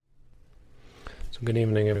So good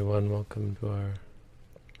evening, everyone. Welcome to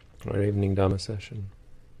our evening Dhamma session.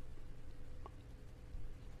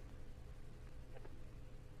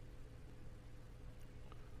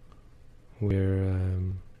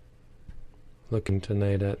 We're looking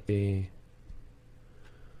tonight at the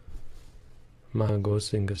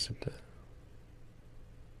Mahagosinga Sutta.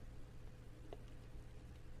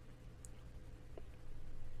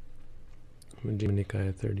 Majjhima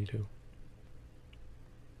Nikaya 32.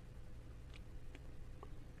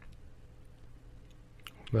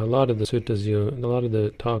 Now, a lot of the suttas, a lot of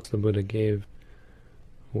the talks the Buddha gave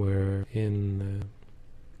were in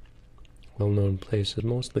well-known places,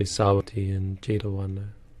 mostly Savatthi and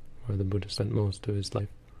Jetavana, where the Buddha spent most of his life.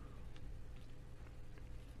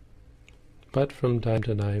 But from time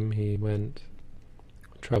to time he went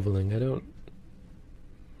traveling. I don't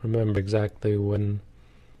remember exactly when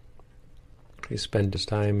he spent his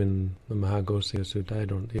time in the Mahagosinga Sutta. I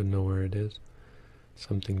don't even know where it is.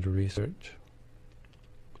 Something to research.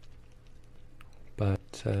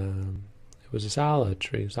 But it was a sala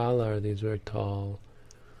tree. Sala are these very tall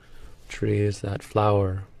trees that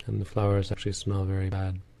flower, and the flowers actually smell very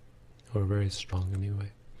bad, or very strong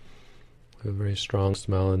anyway. They have a very strong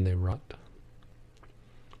smell and they rot.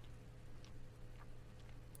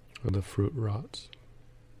 Or the fruit rots.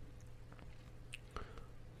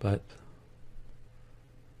 But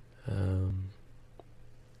I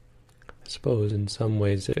suppose in some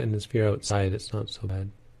ways, and if you're outside, it's not so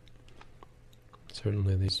bad.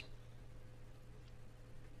 Certainly these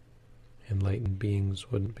enlightened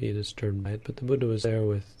beings wouldn't be disturbed by it, but the Buddha was there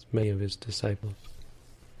with many of his disciples.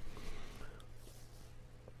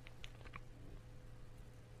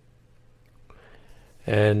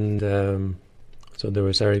 And so there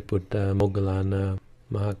was Sariputta, Moggallana,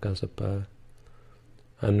 Mahakassapa,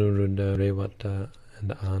 Anuruddha, Revata,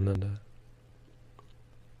 and Ananda.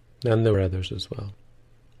 And there were others as well.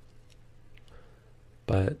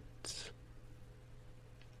 But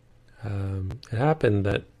it happened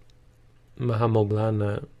that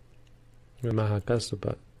Mahamoggallana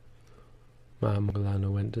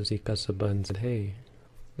went to see Kassapa and said, "Hey,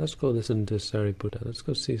 let's go listen to Sariputta. Let's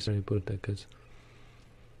go see Sariputta." Because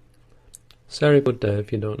Sariputta,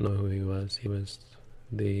 if you don't know who he was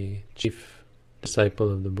the chief disciple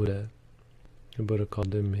of the Buddha. The Buddha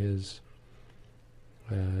called him his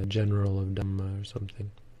general of Dhamma or something.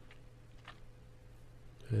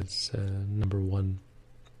 It's number one.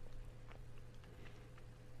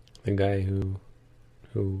 The guy who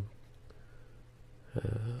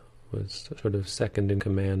was sort of second in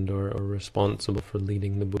command or responsible for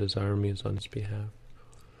leading the Buddha's armies on his behalf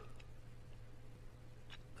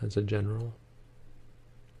as a general.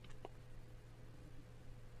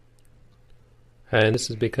 And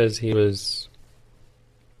this is because his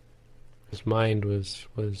mind was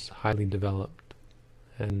highly developed,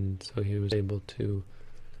 and so he was able to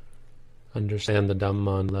understand the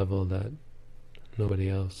Dhamma on a level that nobody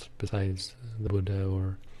else besides the Buddha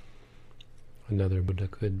or another Buddha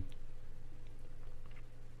could.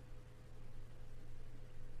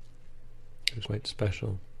 It was quite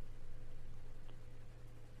special.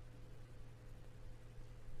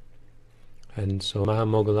 And so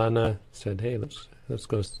Mahamoggallana said, "Hey, let's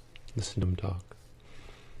go listen to him talk."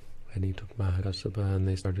 And he took Mahakassapa and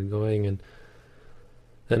they started going, and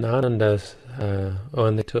then Ananda,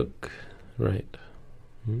 and they took, right.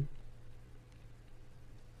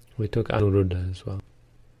 We took Anuruddha as well.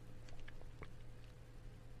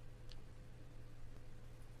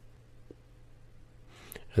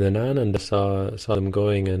 And then Ananda saw them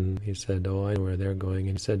going, and he said, "Oh, I know where they're going."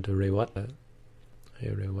 And he said to Revata, "Hey,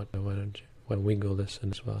 Revata, why don't we go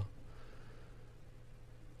listen as well?"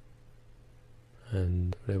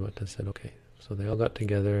 And Revata said, "Okay." So they all got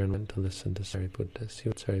together and went to listen to Sariputta, see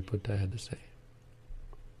what Sariputta had to say.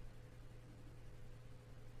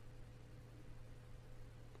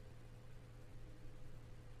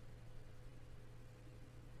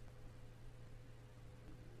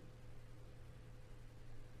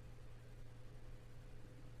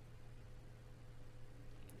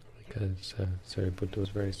 Because Sariputta was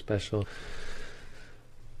very special.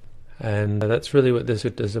 And that's really what this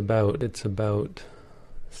sutta is about. It's about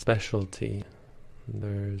specialty.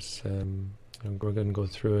 There's we're going to go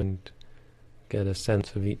through and get a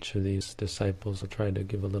sense of each of these disciples. I'll try to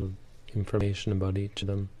give a little information about each of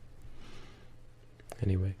them.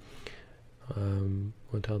 Anyway,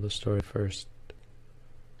 we'll tell the story first.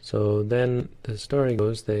 So then the story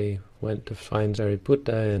goes, they went to find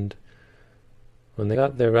Sariputta, and when they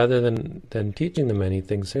got there, rather than teaching them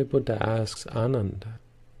anything, Sariputta asks Ananda.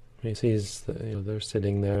 He sees they're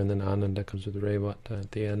sitting there, and then Ananda comes with Revata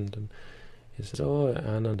at the end, and he says, "Oh,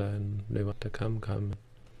 Ananda," and they want to come.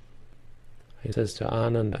 He says to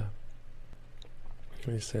Ananda,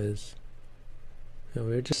 he says, "You know,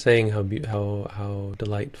 we were just saying how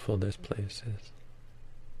delightful this place is.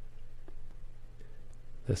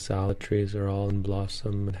 The salad trees are all in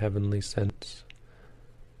blossom and heavenly scents.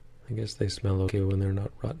 I guess they smell okay when they're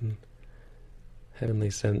not rotten.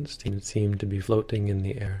 Heavenly scents seem to be floating in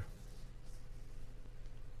the air.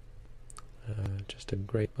 Just a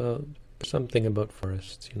great, well, something about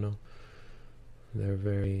forests, you know. They're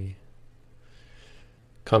very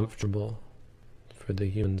comfortable for the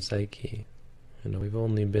human psyche. You know, it's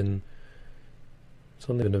only been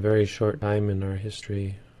a very short time in our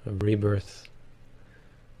history of rebirth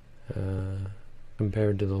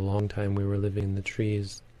compared to the long time we were living in the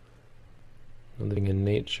trees, living in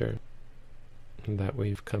nature, and that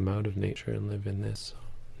we've come out of nature and live in this. So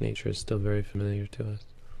nature is still very familiar to us.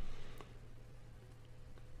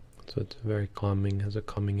 So it's very calming, has a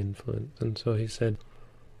calming influence. And so he said,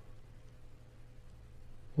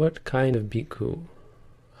 "What kind of bhikkhu,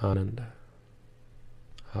 Ananda?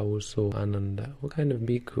 Avuso Ananda, what kind of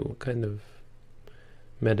bhikkhu, what kind of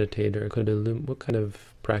meditator what kind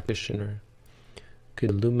of practitioner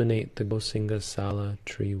could illuminate the Gosinga Sala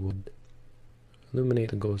tree wood,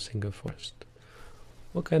 illuminate the Gosinga forest?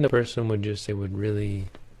 What kind of person would you say would really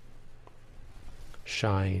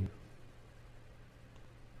shine?"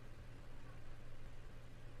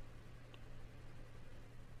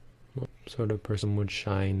 What sort of person would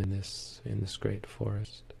shine in this great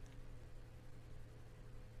forest?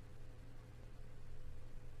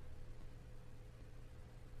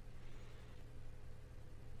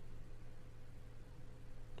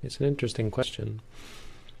 It's an interesting question.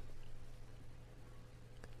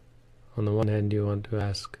 On the one hand, you want to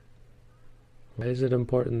ask, why is it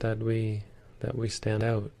important that we stand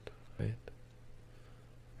out, right?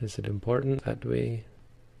 Is it important that we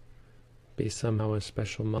be somehow a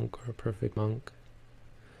special monk or a perfect monk?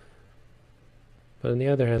 But on the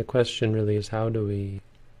other hand, the question really is, how do we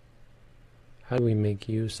make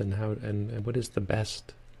use, and what is the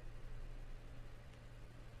best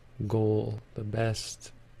goal, the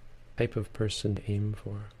best type of person to aim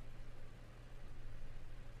for?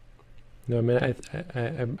 No, I mean,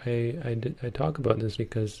 I talk about this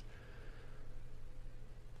because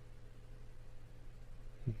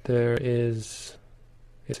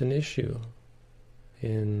it's an issue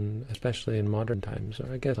especially in modern times,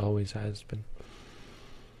 or I guess always has been,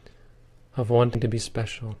 of wanting to be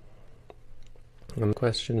special. And the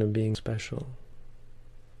question of being special.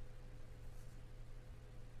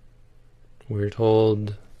 We're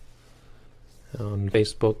told on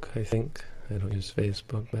Facebook, I think, I don't use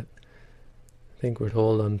Facebook, but I think we're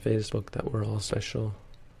told on Facebook that we're all special.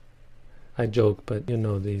 I joke, but you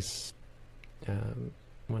know, these,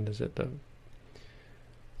 what is it, the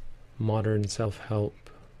modern self-help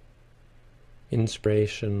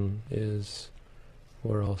inspiration is,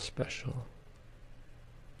 we're all special.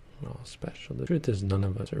 We're all special. The truth is, none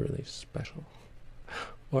of us are really special.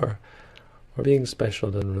 Or being special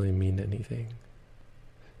doesn't really mean anything.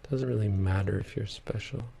 It doesn't really matter if you're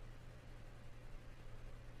special.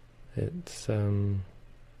 It's and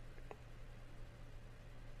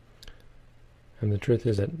the truth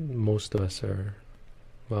is that most of us are,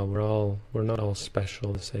 well, we're not all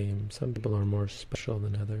special the same. Some people are more special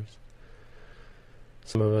than others.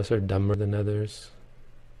 Some of us are dumber than others.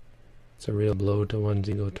 It's a real blow to one's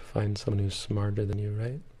ego to find someone who's smarter than you,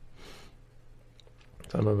 right?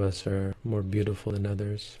 Some of us are more beautiful than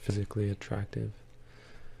others, physically attractive.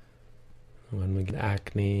 When we get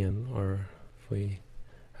acne, or if we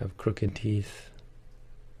have crooked teeth,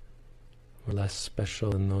 we're less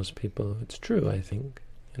special than those people. It's true, I think.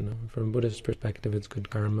 You know, from a Buddhist perspective, it's good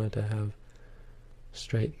karma to have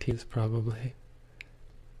straight teeth, probably.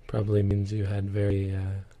 Probably means you had very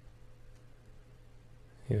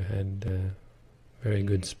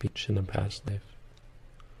good speech in a past life.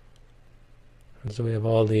 And so we have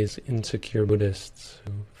all these insecure Buddhists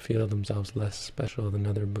who feel themselves less special than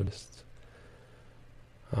other Buddhists.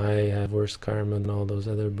 I have worse karma than all those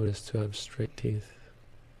other Buddhists who have straight teeth.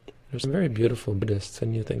 There's some very beautiful Buddhists,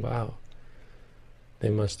 and you think, wow, they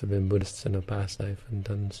must have been Buddhists in a past life and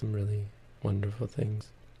done some really wonderful things.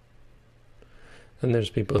 And there's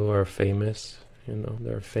people who are famous, you know,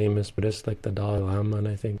 there are famous Buddhists like the Dalai Lama, and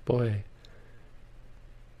I think, boy,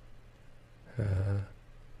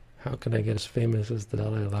 how can I get as famous as the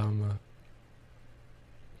Dalai Lama?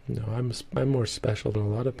 No, I'm more special than a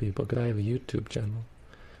lot of people because I have a YouTube channel.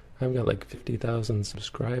 I've got like 50,000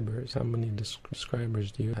 subscribers. How many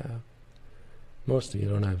subscribers do you have? Most of you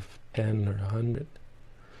don't have 10 or 100.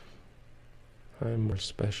 I'm more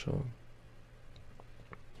special.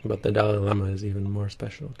 But the Dalai Lama is even more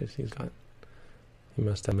special because he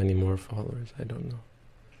must have many more followers. I don't know.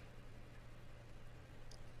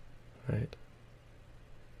 Right.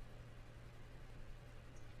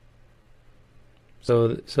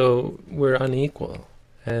 So we're unequal,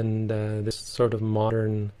 and this sort of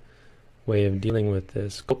modern way of dealing with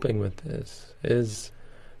this, coping with this, is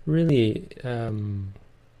really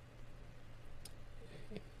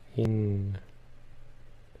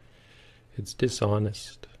it's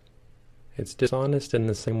dishonest. It's dishonest in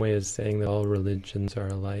the same way as saying that all religions are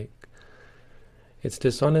alike. It's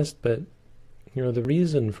dishonest, but the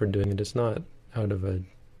reason for doing it is not out of a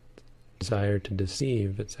desire to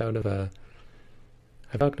deceive. It's out of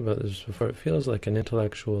I've talked about this before, it feels like an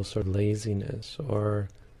intellectual sort of laziness, or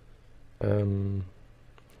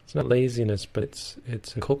it's not laziness, but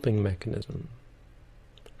it's a coping mechanism.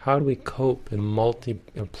 How do we cope in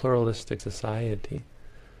a pluralistic society?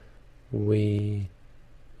 We,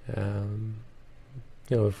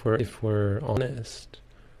 if we're honest,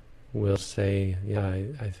 we'll say, yeah,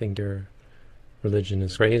 I think your religion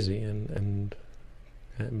is crazy,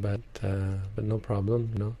 but no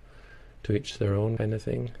problem, to each their own kind of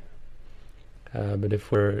thing. But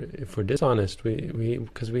if we're dishonest,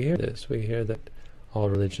 because we hear this, we hear that all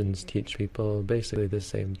religions teach people basically the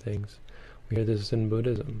same things. We hear this in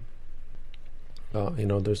Buddhism.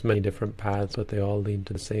 There's many different paths, but they all lead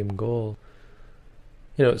to the same goal.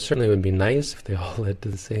 It certainly would be nice if they all led to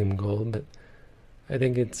the same goal, but I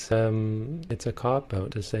think it's a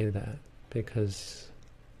cop-out to say that, because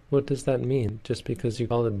what does that mean? Just because you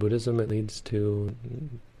call it Buddhism, it leads to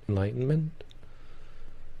enlightenment?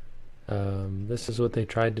 This is what they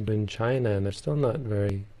tried to do in China, and they're still not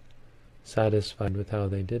very satisfied with how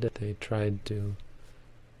they did it. They tried to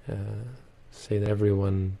say that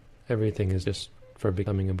everything is just for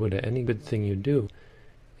becoming a Buddha. Any good thing you do,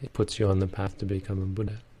 it puts you on the path to become a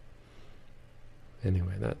Buddha.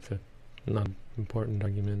 Anyway, that's a not important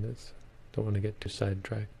argument. Don't want to get too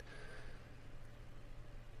sidetracked.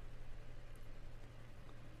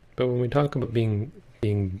 But when we talk about being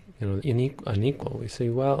unequal, we say,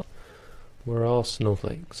 well, we're all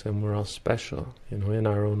snowflakes and we're all special, in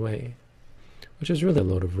our own way, which is really a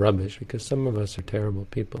load of rubbish, because some of us are terrible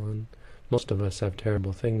people and most of us have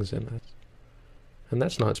terrible things in us, and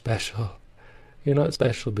that's not special. You're not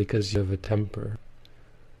special because you have a temper.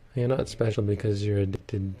 You're not special because you're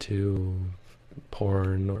addicted to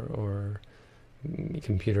porn or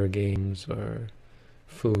computer games or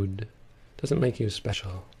food. It doesn't make you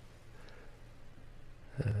special.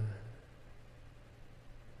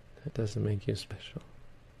 It doesn't make you special.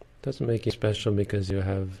 It doesn't make you special because you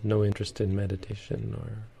have no interest in meditation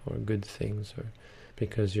or good things, or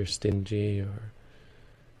because you're stingy, or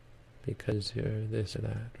because you're this or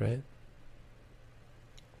that, right?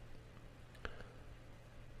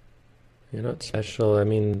 You're not special. I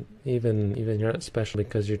mean, even you're not special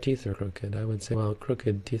because your teeth are crooked. I would say, well,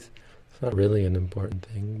 crooked teeth, it's not really an important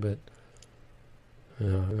thing, but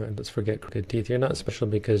let's forget crooked teeth. You're not special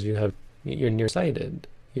because you're nearsighted.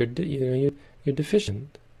 You're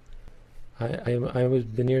deficient. I was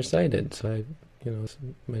nearsighted, so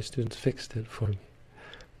my students fixed it for me.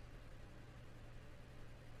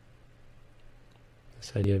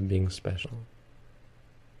 This idea of being special,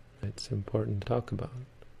 it's important to talk about.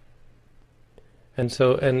 And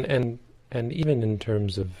so, and even in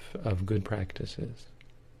terms of good practices,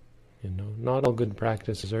 not all good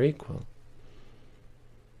practices are equal.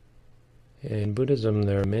 In Buddhism,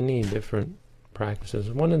 there are many different practices.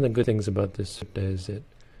 One of the good things about this sutta is it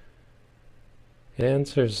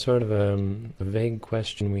answers sort of a vague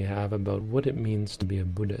question we have about what it means to be a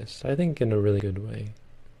Buddhist, I think in a really good way.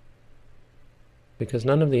 Because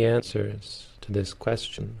none of the answers to this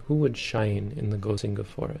question, who would shine in the Gosinga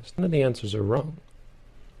forest, none of the answers are wrong.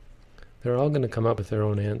 They're all going to come up with their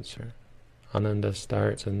own answer. Ananda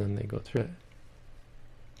starts and then they go through it.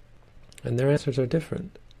 And their answers are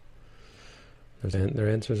different. Their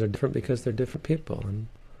answers are different because they're different people, and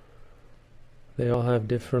they all have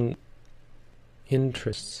different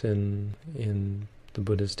interests in the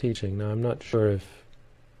Buddha's teaching. Now, I'm not sure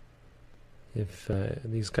if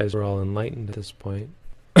these guys were all enlightened at this point.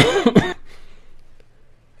 I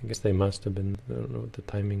guess they must have been. I don't know what the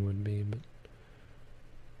timing would be, but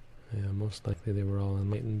yeah, most likely they were all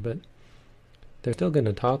enlightened. But they're still going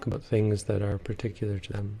to talk about things that are particular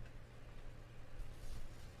to them.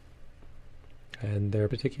 And there are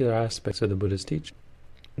particular aspects of the Buddha's teaching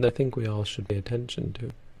that I think we all should pay attention to.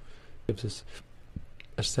 It gives us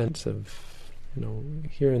a sense of,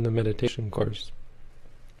 here in the meditation course,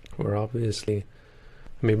 we're obviously,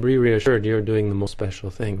 be reassured you're doing the most special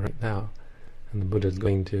thing right now. And the Buddha's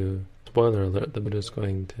going to, spoiler alert, the Buddha's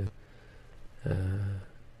going to,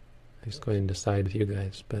 he's going to side with you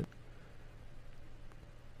guys, but,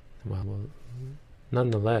 well,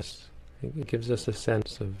 nonetheless, it gives us a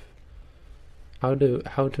sense of how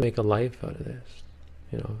to make a life out of this.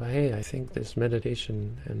 You know, hey, I think this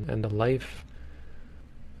meditation and a life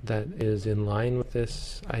that is in line with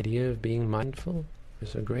this idea of being mindful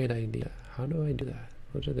is a great idea. How do I do that?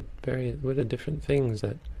 What are the different things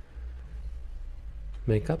that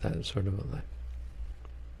make up that sort of a life?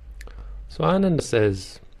 So Ananda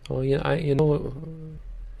says, "Oh, yeah, you know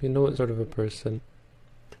what sort of a person,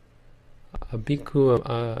 a bhikkhu,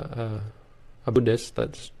 a Buddhist.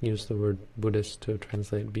 Let's use the word Buddhist to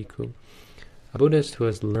translate bhikkhu. A Buddhist who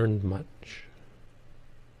has learned much."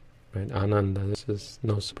 Right, Ananda. This is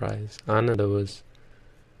no surprise. Ananda was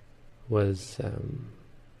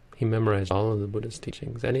he memorized all of the Buddha's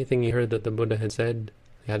teachings. Anything he heard that the Buddha had said,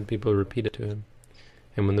 he had people repeat it to him.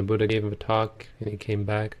 And when the Buddha gave him a talk and he came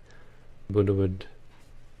back, the Buddha would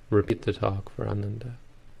repeat the talk for Ananda,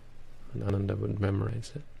 and Ananda would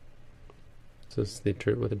memorize it. This is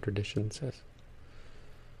what the tradition says.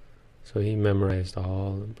 So he memorized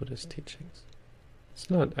all the Buddha's teachings.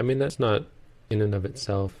 That's not in and of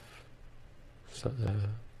itself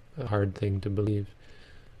a hard thing to believe.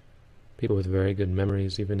 People with very good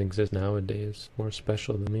memories even exist nowadays, more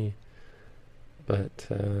special than me. But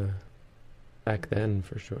back then,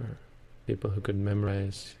 for sure, people who could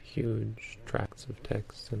memorize huge tracts of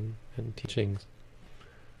texts and teachings,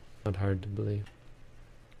 not hard to believe.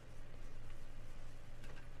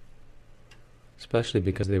 Especially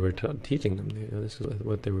because they were teaching them. This is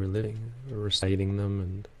what they were living, reciting them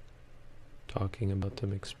and talking about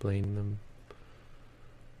them, explaining them.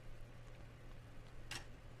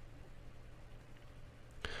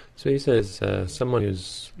 So he says, someone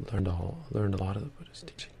who's learned a lot of the Buddha's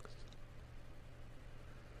teachings.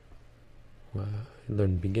 He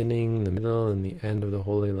learned the beginning, the middle, and the end of the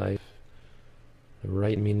holy life, the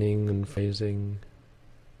right meaning and phrasing.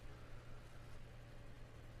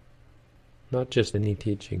 Not just any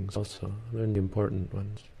teachings, also learn the important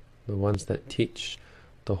ones, the ones that teach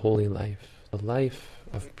the holy life, the life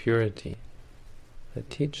of purity, that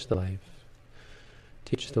teach the life,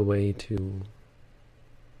 teach the way to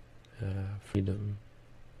freedom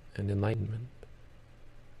and enlightenment.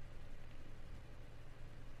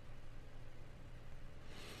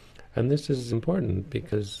 And this is important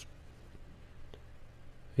because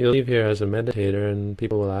you'll leave here as a meditator and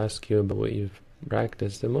people will ask you about what you've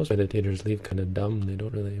practiced, and most meditators leave kind of dumb. We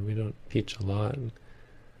don't teach a lot. And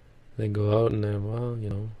they go out and I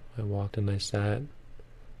walked and I sat.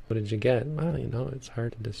 What did you get? Well, it's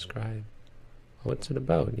hard to describe. What's it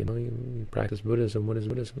about? You practice Buddhism. What is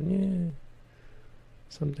Buddhism? Yeah,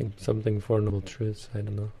 something Four Noble Truths. I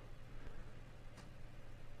don't know.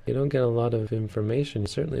 You don't get a lot of information. You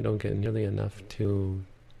certainly don't get nearly enough to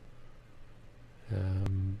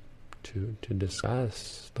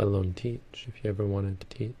discuss, let alone teach, if you ever wanted to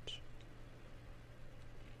teach.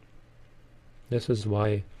 This is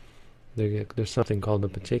why there's something called a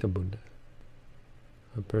Pacceka Buddha,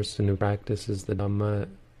 a person who practices the Dhamma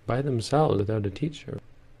by themselves without a teacher,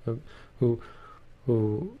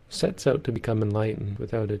 who sets out to become enlightened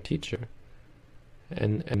without a teacher,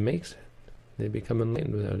 and makes it. They become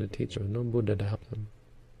enlightened without a teacher, with no Buddha to help them.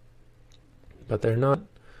 But they're not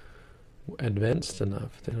advanced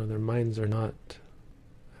enough. Their minds are not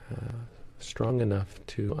strong enough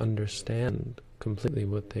to understand completely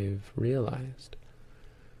what they've realized.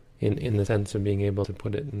 In the sense of being able to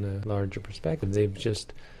put it in a larger perspective, they've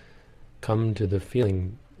just come to the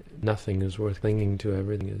feeling nothing is worth clinging to.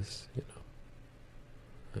 Everything is,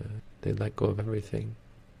 they let go of everything.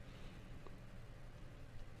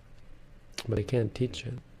 But they can't teach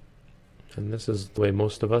it. And this is the way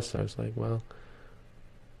most of us are. It's like, well,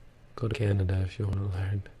 go to Canada if you want to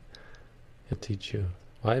learn. He'll teach you.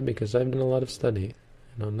 Why? Because I've done a lot of study.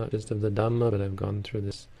 Not just of the Dhamma, but I've gone through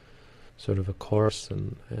this sort of a course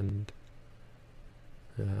and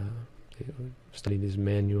study these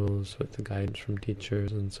manuals with the guidance from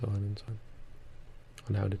teachers and so on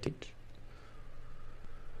on how to teach.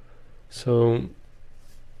 So,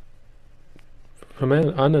 from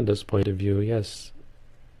Ananda's point of view, yes,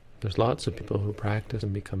 there's lots of people who practice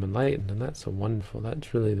and become enlightened, and that's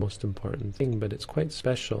that's really the most important thing, but it's quite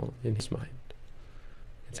special in his mind.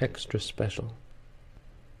 It's extra special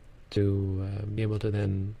to be able to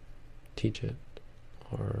then teach it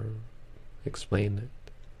or explain it,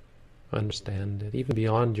 understand it, even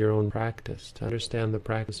beyond your own practice, to understand the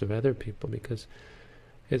practice of other people, because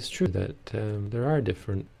it's true that there are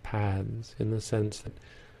different paths, in the sense that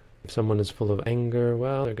If someone is full of anger,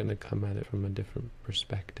 well, they're going to come at it from a different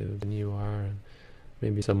perspective than you are. And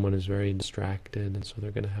maybe someone is very distracted, and so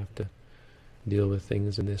they're going to have to deal with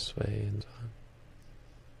things in this way, and so on.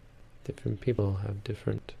 Different people have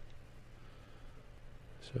different,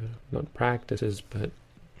 sort of, not practices, but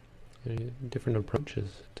different approaches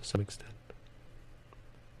to some extent.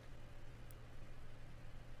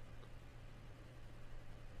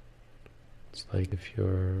 It's like if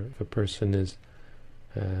a person is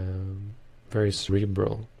very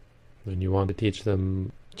cerebral, and you want to teach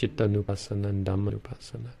them Chitta-nupassana and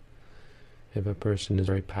Dhamma-nupassana. If a person is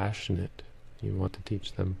very passionate, you want to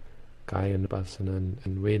teach them Kaya-nupassana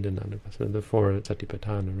and Vedana-nupassana, the four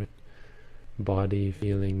Satipatthana, right? Body,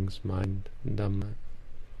 feelings, mind, and Dhamma.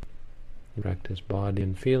 You practice body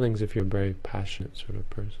and feelings if you're a very passionate sort of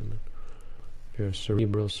person. If you're a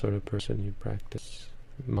cerebral sort of person, you practice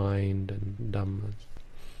mind and Dhamma,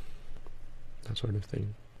 that sort of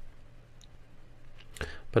thing.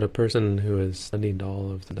 But a person who has studied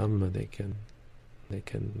all of the Dhamma, they can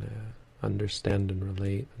understand and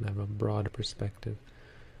relate and have a broader perspective.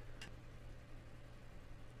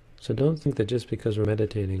 So don't think that just because we're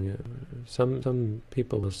meditating, some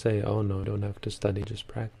people will say, oh no, don't have to study, just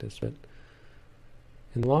practice. But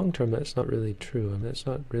in the long term, that's not really true, and that's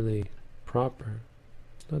not really proper.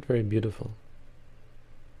 It's not very beautiful.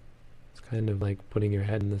 It's kind of like putting your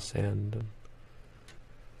head in the sand.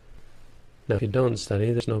 Now, if you don't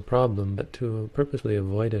study, there's no problem, but to purposely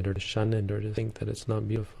avoid it or to shun it or to think that it's not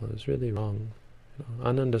beautiful is really wrong.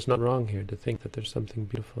 Ananda's not wrong here to think that there's something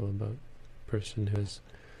beautiful about a person who has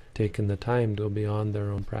taken the time to go beyond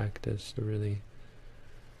their own practice to really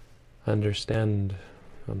understand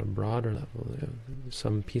on a broader level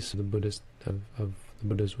some piece of the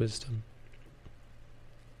Buddha's wisdom.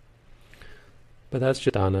 But that's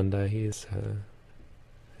just Ananda. He's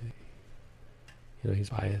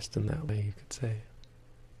he's biased in that way, you could say.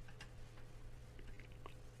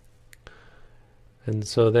 And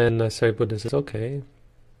so then Sariputta says, okay,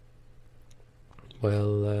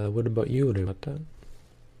 well, what about you, Revata?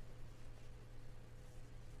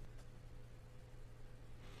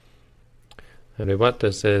 And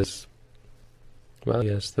Revata says, well,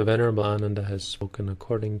 yes, the Venerable Ananda has spoken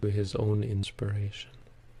according to his own inspiration.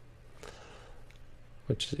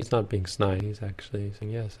 Which he's not being snide, he's actually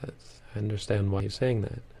saying, yes, I understand why he's saying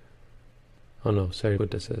that. Oh no,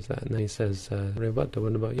 Sariputta says that. And then he says, Revata,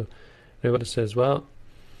 what about you? Revata says, well,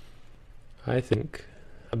 I think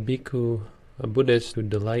a bhikkhu, a Buddhist who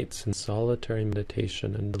delights in solitary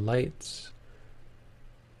meditation and delights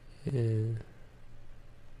they're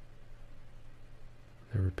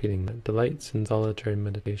repeating that, delights in solitary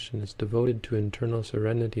meditation, is devoted to internal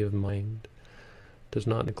serenity of mind, does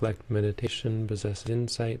not neglect meditation, possesses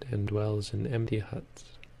insight, and dwells in empty huts.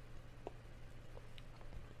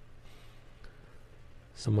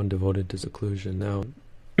 Someone devoted to seclusion. Now,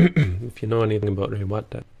 if you know anything about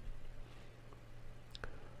Revata,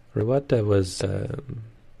 Revata was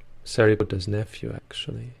Sariputta's nephew,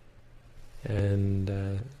 actually.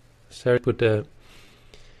 And Sariputta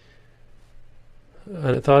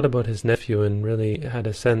thought about his nephew and really had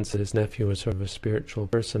a sense that his nephew was sort of a spiritual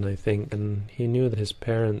person, I think, and he knew that his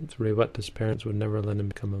parents, Revata's parents, would never let him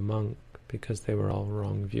become a monk because they were all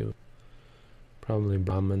wrong view. Probably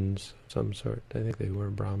Brahmins of some sort. I think they were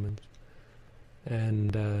Brahmins.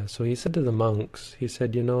 And so he said to the monks, he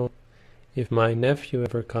said, if my nephew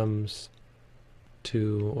ever comes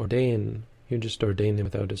to ordain, you just ordain him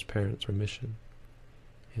without his parents' permission.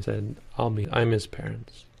 He said, I'm his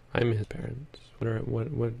parents. I'm his parents.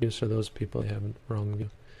 What use are those people? They have a wrong view.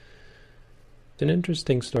 It's an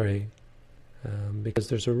interesting story because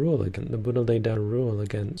there's a rule against, the Buddha laid down a rule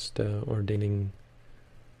against ordaining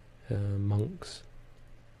monks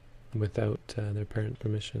without their parents'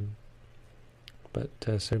 permission. But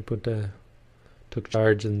Sariputta took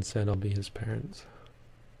charge and said, I'll be his parents,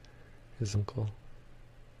 his uncle.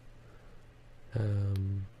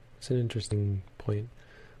 It's an interesting point.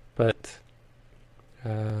 But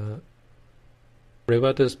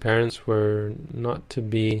Revata's parents were not to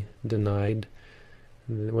be denied.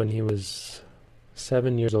 When he was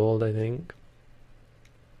 7 years old, I think,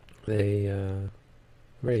 they,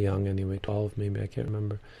 very young anyway, 12 maybe, I can't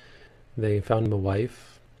remember, they found him a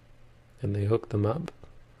wife and they hooked them up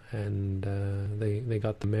and they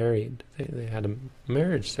got them married. They had a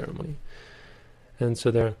marriage ceremony. And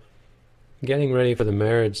so they're getting ready for the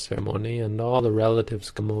marriage ceremony and all the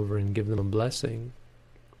relatives come over and give them a blessing.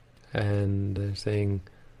 And they're saying,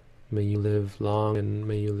 may you live long and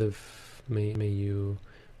may you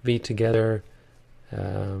be together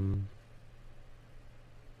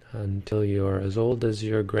until you're as old as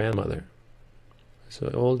your grandmother. so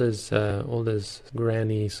old as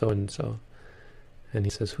Granny so-and-so. And he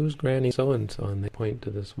says, who's Granny so-and-so? And they point to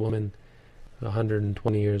this woman,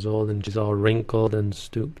 120 years old, and she's all wrinkled and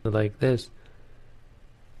stooped like this.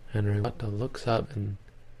 And Rewata looks up, and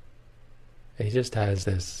he just has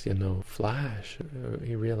this, flash.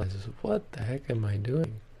 He realizes, what the heck am I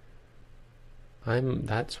doing?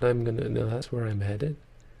 That's where I'm headed.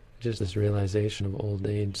 Just this realization of old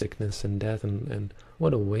age, sickness, and death, and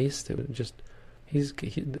what a waste. It would just, these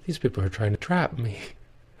people are trying to trap me.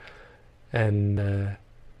 And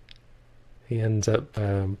he ends up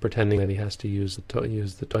pretending that he has to use the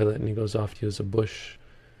toilet, and he goes off to use a bush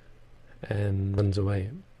and runs away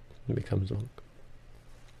and becomes a monk.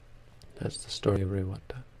 That's the story of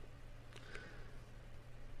Rewata.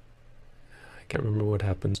 I can't remember what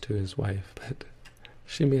happens to his wife, but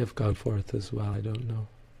she may have gone forth as well, I don't know.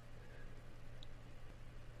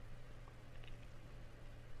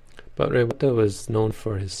 But Rewata was known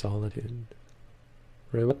for his solitude.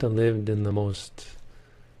 Rewata lived in the most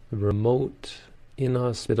remote,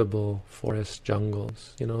 inhospitable forest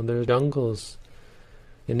jungles. There are jungles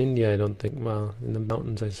in India. I don't think, well, in the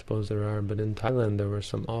mountains I suppose there are, but in Thailand there were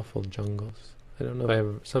some awful jungles. I don't know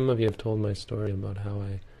if some of you have told my story about how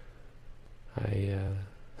I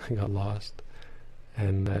got lost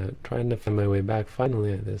and trying to find my way back.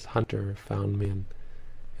 Finally, this hunter found me, and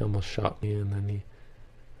he almost shot me, and then he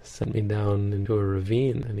sent me down into a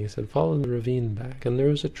ravine, and he said, follow the ravine back. And there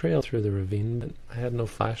was a trail through the ravine, but I had no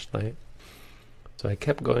flashlight. So I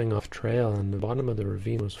kept going off trail, and the bottom of the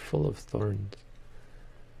ravine was full of thorns.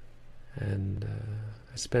 And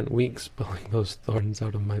I spent weeks pulling those thorns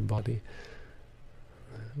out of my body.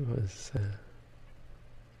 It was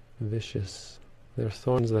vicious. They're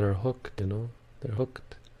thorns that are hooked, They're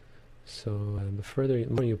hooked. So the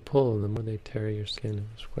more you pull, the more they tear your skin. It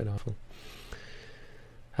was quite awful.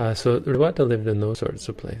 So Rewata lived in those sorts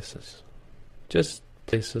of places. Just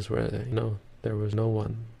places where, there was no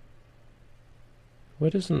one.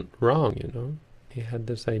 What isn't wrong, He had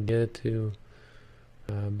this idea to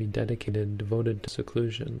be devoted to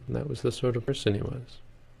seclusion. And that was the sort of person he was.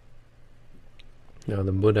 Now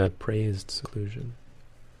the Buddha praised seclusion.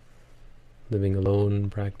 Living alone,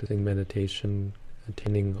 practicing meditation,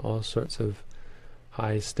 attaining all sorts of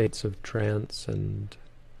high states of trance and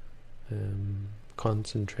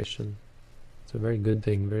concentration. It's a very good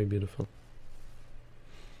thing, very beautiful.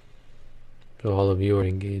 So all of you are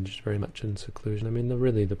engaged very much in seclusion.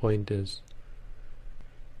 Really the point is,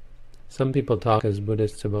 some people talk as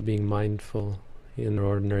Buddhists about being mindful in their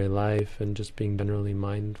ordinary life and just being generally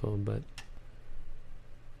mindful, but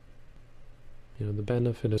the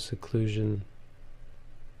benefit of seclusion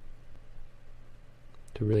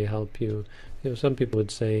to really help you. Some people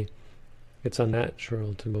would say it's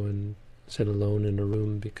unnatural to go and sit alone in a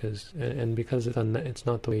room because it's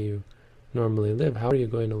not the way you normally live. How are you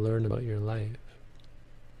going to learn about your life?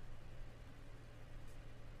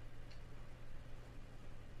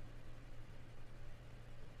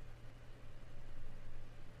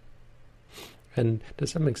 And to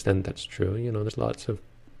some extent that's true. There's lots of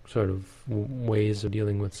sort of ways of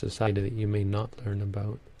dealing with society that you may not learn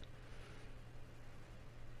about.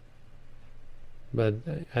 But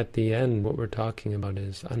at the end, what we're talking about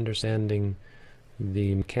is understanding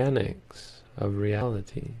the mechanics of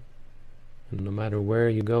reality. And no matter where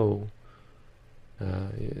you go,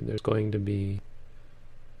 there's going to be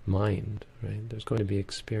mind, right? There's going to be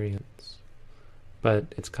experience. But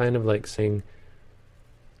it's kind of like saying,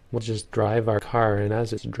 we'll just drive our car, and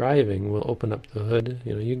as it's driving, we'll open up the hood.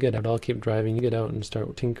 You get out, I'll keep driving, you get out and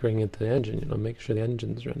start tinkering at the engine, make sure the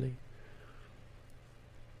engine's running.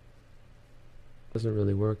 It doesn't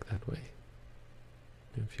really work that way.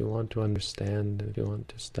 If you want to understand, if you want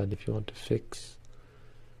to study, if you want to fix,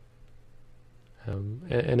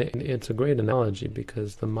 it's a great analogy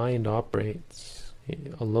because the mind operates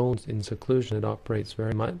alone in seclusion. It operates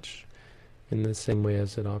very much in the same way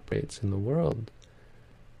as it operates in the world.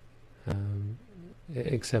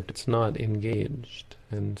 Except it's not engaged,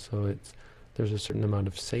 and so there's a certain amount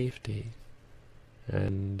of safety,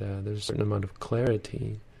 and there's a certain amount of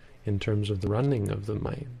clarity in terms of the running of the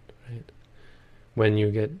mind, right? When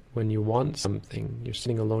you want something, you're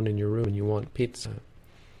sitting alone in your room and you want pizza.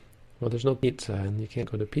 Well, there's no pizza, and you can't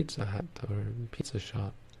go to Pizza Hut or pizza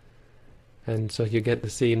shop, and so you get to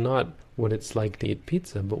see not what it's like to eat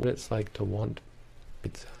pizza, but what it's like to want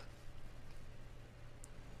pizza.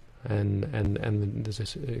 And there's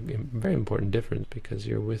a very important difference because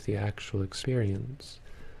you're with the actual experience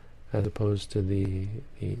as opposed to the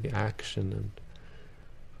action, and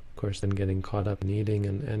of course then getting caught up in eating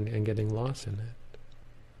and getting lost in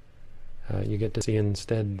it. You get to see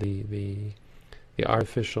instead the the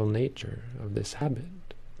artificial nature of this habit.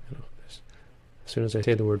 As soon as I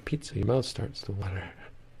say the word pizza, your mouth starts to water.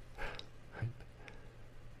 Right?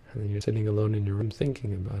 And then you're sitting alone in your room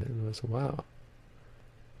thinking about it, and it's, wow,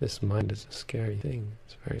 this mind is a scary thing.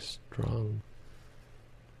 It's very strong.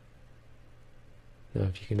 Now,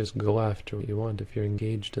 if you can just go after what you want, if you're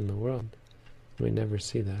engaged in the world, you may never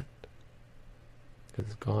see that. Because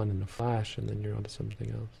it's gone in a flash, and then you're onto something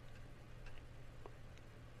else.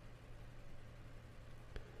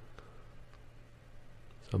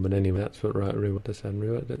 So, but anyway, that's what Riwata said.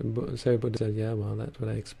 Sariputta said, yeah, well, that's what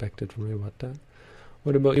I expected from Riwata.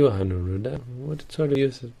 What about you, Anuruddha? What sort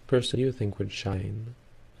of person do you think would shine?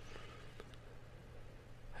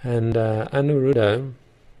 And Anuruddha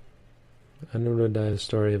is the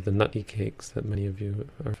story of the nutty cakes that many of you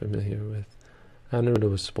are familiar with. Anuruddha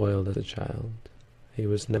was spoiled as a child. He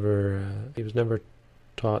was never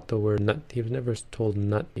taught the word nut. He was never told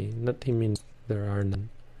nutty. Nutty means there are none.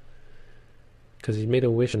 Because he made a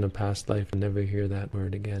wish in a past life to never hear that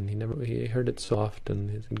word again. He heard it so often.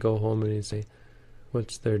 He'd go home and he'd say,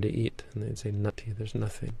 "What's there to eat?" And they'd say, "Nutty, there's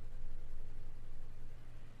nothing."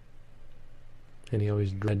 And he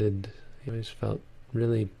always felt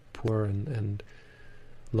really poor and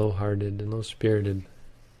low-hearted and low-spirited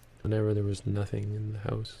whenever there was nothing in the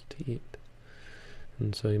house to eat.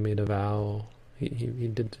 And so he made a vow. He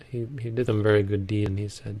did some very good deed, and he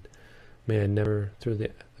said, "May I never, through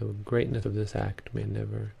the greatness of this act, may I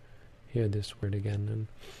never hear this word again." And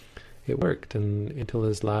it worked, and until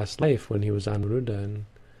his last life, when he was Anuruddha, and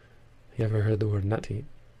he never heard the word nutty.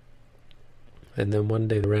 And then one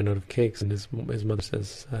day they ran out of cakes, and his mother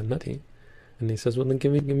says, "Nutty," and he says, "Well, then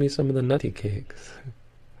give me some of the nutty cakes."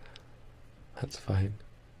 That's fine.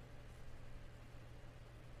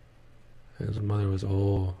 And his mother was,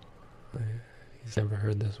 he's never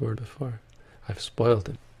heard this word before. I've spoiled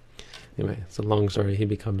him. Anyway, it's a long story. He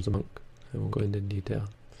becomes a monk. I won't go into detail.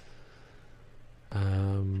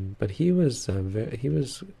 But he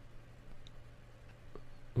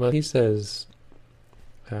says,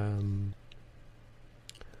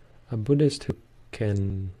 a Buddhist who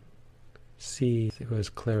can see, who has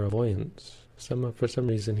clairvoyance. For some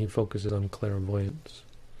reason he focuses on clairvoyance,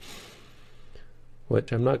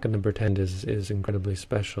 which I'm not going to pretend is incredibly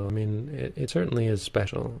special. I mean, it certainly is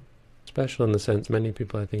special. Special in the sense many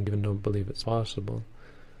people, I think, even don't believe it's possible.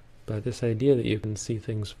 But this idea that you can see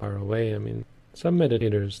things far away, I mean, some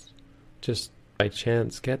meditators just by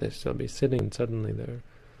chance get this. They'll be sitting and suddenly their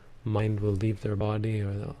mind will leave their body,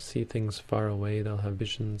 or they'll see things far away, they'll have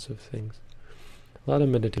visions of things. A lot of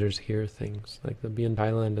meditators hear things, like they'll be in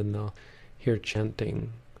Thailand and they'll hear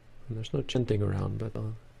chanting, and there's no chanting around, but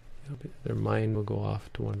their mind will go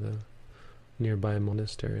off to one of the nearby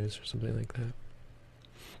monasteries or something like that.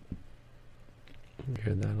 You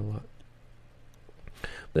hear that a lot.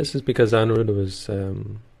 This is because Anuruddha was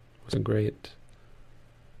a great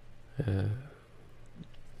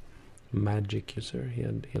magic user. He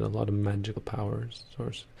had a lot of magical powers.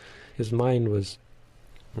 His mind was,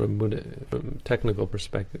 from technical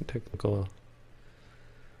perspective,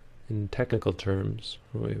 in technical terms,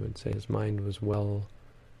 we would say his mind was well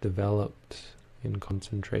developed in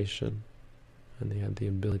concentration, and he had the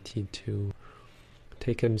ability to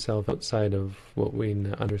take himself outside of what we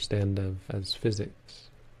understand as physics.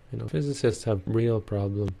 Physicists have real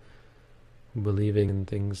problem believing in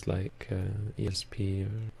things like ESP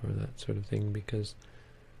or that sort of thing, because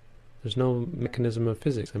there's no mechanism of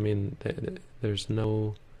physics. I mean, it's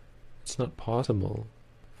not possible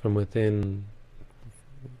from within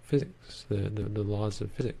physics, the laws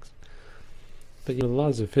of physics. But the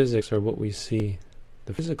laws of physics are what we see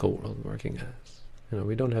the physical world working as.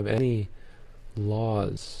 We don't have any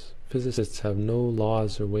laws. Physicists have no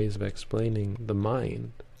laws or ways of explaining the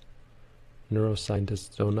mind.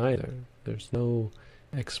 Neuroscientists don't either. There's no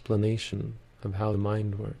explanation of how the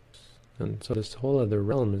mind works. And so this whole other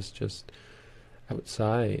realm is just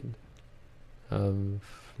outside of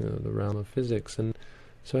the realm of physics. And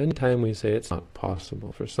so anytime we say it's not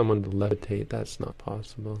possible for someone to levitate, that's not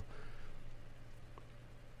possible.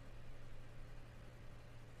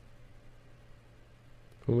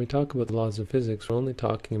 When we talk about the laws of physics, we're only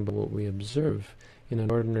talking about what we observe in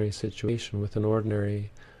an ordinary situation with an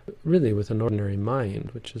ordinary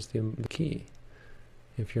mind, which is the key.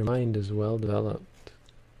 If your mind is well developed,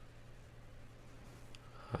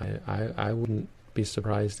 I wouldn't be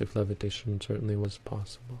surprised if levitation certainly was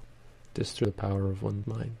possible, just through the power of one's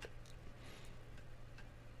mind.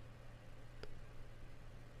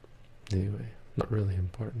 Anyway, not really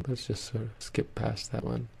important. Let's just sort of skip past that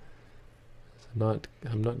one.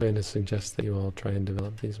 I'm not going to suggest that you all try and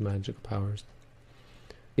develop these magical powers.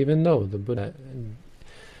 Even though the Buddha,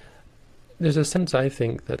 there's a sense, I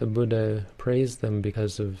think, that the Buddha praised them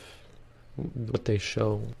because of what they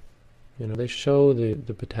show. They show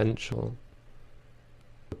the potential,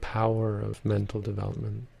 the power of mental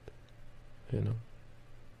development.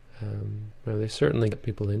 Well, they certainly get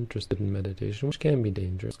people interested in meditation, which can be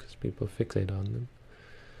dangerous because people fixate on them.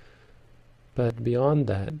 But beyond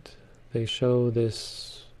that, they show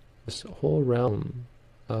this whole realm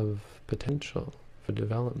of potential for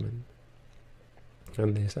development.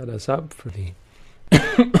 And they set us up for the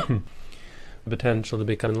potential to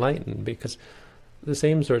become enlightened, because the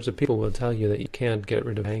same sorts of people will tell you that you can't get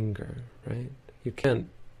rid of anger, right? You can't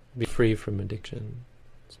be free from addiction.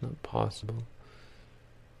 It's not possible.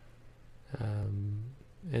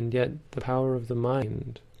 And yet the power of the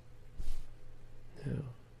mind,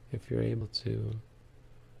 if you're able to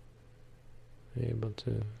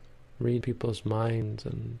read people's minds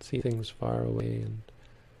and see things far away and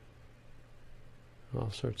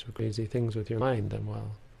all sorts of crazy things with your mind, then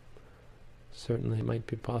well, certainly it might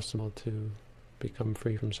be possible to become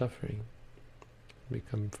free from suffering,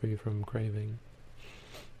 become free from craving.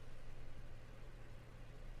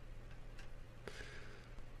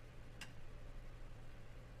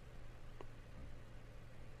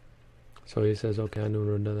 So he says, okay,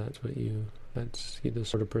 Anuruddha, that's the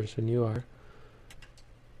sort of person you are.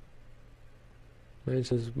 And he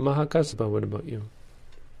says, Mahakassapa, what about you?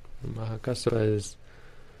 And Mahakassapa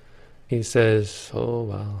he says, oh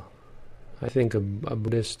well, I think a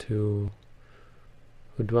Buddhist who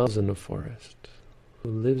dwells in a forest, who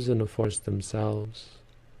lives in a forest themselves,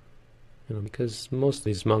 because most of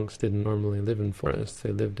these monks didn't normally live in forests,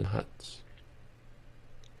 they lived in huts.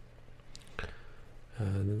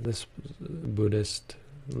 This Buddhist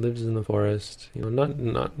lives in the forest,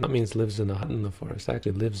 not means lives in a hut in the forest,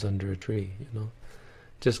 actually lives under a tree,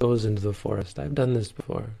 just goes into the forest. I've done this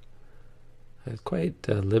before. It's quite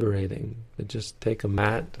liberating to just take a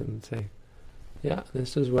mat and say, yeah,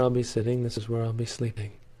 this is where I'll be sitting, this is where I'll be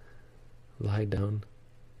sleeping. Lie down.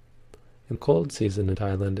 In cold season in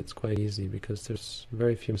Thailand it's quite easy because there's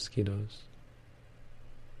very few mosquitoes.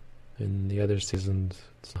 In the other seasons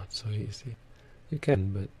it's not so easy. You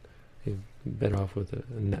can, but you're better off with a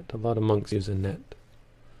net. A lot of monks use a net.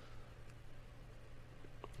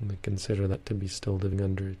 And they consider that to be still living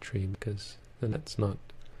under a tree, because the net's not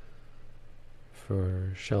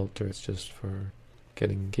for shelter, it's just for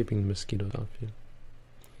keeping the mosquitoes off you.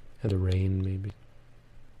 And the rain, maybe.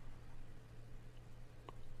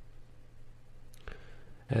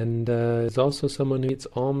 And is also someone who eats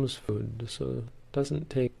alms food, so doesn't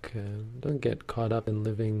get caught up in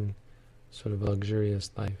living sort of a luxurious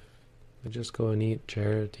life. They just go and eat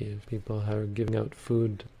charity. If people are giving out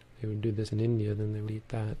food, they would do this in India, then they would eat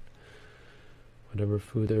that. Whatever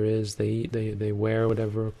food there is, they eat. They wear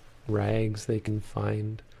whatever rags they can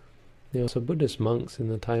find. So Buddhist monks in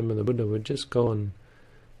the time of the Buddha would just go and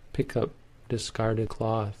pick up discarded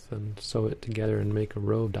cloth and sew it together and make a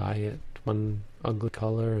robe, dye it one ugly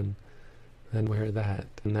color, and then wear that.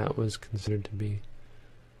 And that was considered to be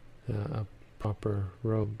a proper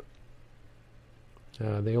robe.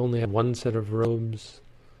 They only had one set of robes,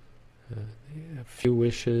 a few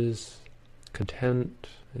wishes, content,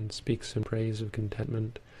 and speaks in praise of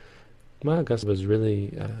contentment. Mahakassapa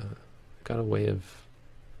really got a way of...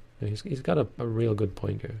 he's got a real good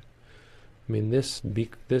point here. I mean, this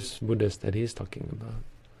Buddhist that he's talking about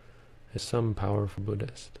is some powerful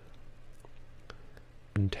Buddhist.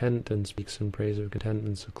 Content and speaks in praise of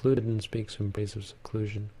contentment, secluded and speaks in praise of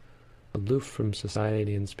seclusion, aloof from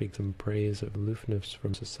society and speaks in praise of aloofness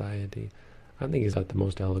from society. I think he's got the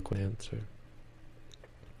most eloquent answer.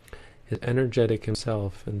 Is energetic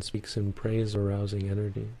himself and speaks in praise of arousing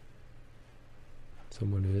energy.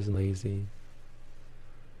 Someone who isn't lazy.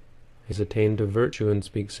 He's attained to virtue and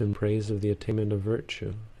speaks in praise of the attainment of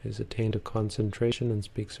virtue. He's attained to concentration and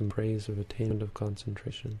speaks in praise of attainment of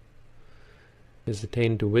concentration. He has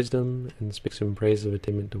attained to wisdom and speaks in praise of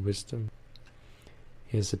attainment to wisdom.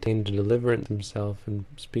 He has attained to deliverance himself and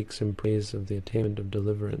speaks in praise of the attainment of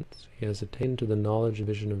deliverance. He has attained to the knowledge and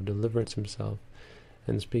vision of deliverance himself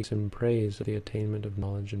and speaks in praise of the attainment of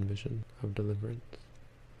knowledge and vision of deliverance.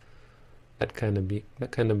 That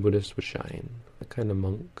kind of Buddhist would shine. That kind of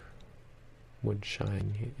monk would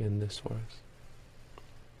shine in this forest.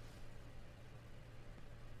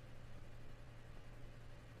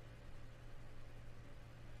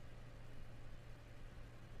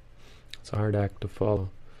 It's a hard act to follow.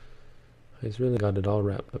 He's really got it all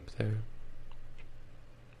wrapped up there.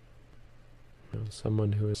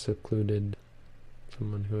 Someone who is secluded,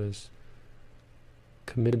 someone who has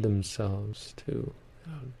committed themselves to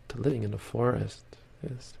living in a forest,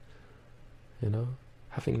 It's,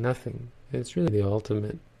 having nothing. It's really the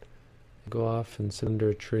ultimate. Go off and sit under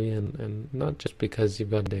a tree, and not just because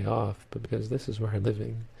you've got a day off, but because this is where I'm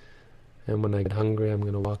living. And when I get hungry, I'm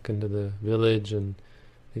going to walk into the village, and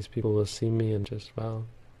these people will see me and just,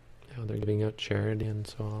 they're giving out charity, and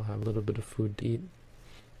so I'll have a little bit of food to eat,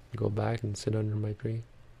 go back and sit under my tree.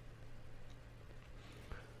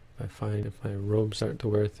 If my robes start to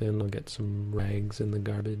wear thin, I'll get some rags in the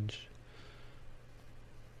garbage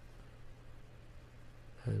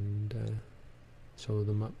and sew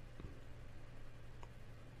them up.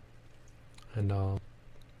 And I'll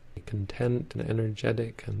be content and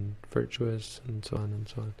energetic and virtuous and so on and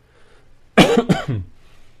so on.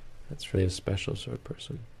 That's really a special sort of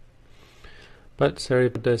person. But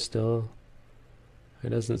Sariputta still, he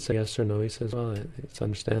doesn't say yes or no. He says, well, it's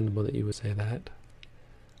understandable that you would say that.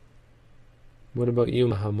 What about you,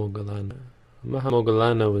 Mahamoggallana?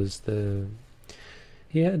 Mahamoggallana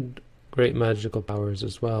he had great magical powers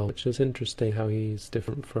as well, which is interesting how he's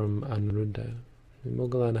different from Anuruddha.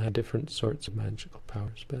 Moggallana had different sorts of magical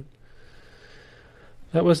powers, but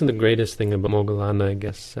that wasn't the greatest thing about Moggallana, I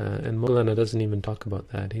guess. And Moggallana doesn't even talk about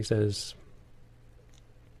that. He says,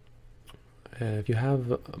 if you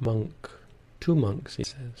have two monks, he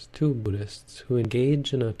says, two Buddhists, who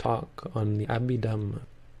engage in a talk on the Abhidhamma.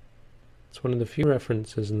 It's one of the few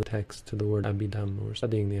references in the text to the word Abhidhamma. We're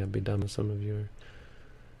studying the Abhidhamma. Some of you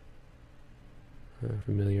are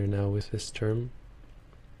familiar now with this term.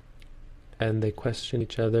 And they question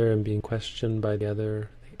each other, and being questioned by the other,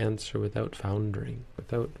 they answer without foundering,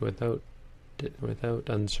 without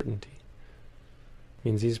uncertainty. It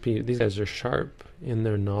means these guys are sharp in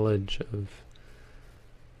their knowledge of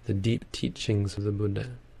the deep teachings of the Buddha.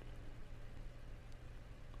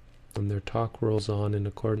 And their talk rolls on in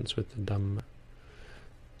accordance with the Dhamma.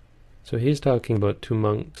 So he's talking about two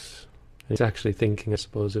monks. He's actually thinking, I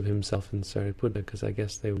suppose, of himself and Sariputta, because I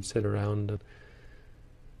guess they would sit around and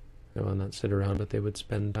not sit around, but they would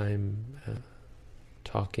spend time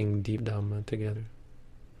talking deep Dhamma together.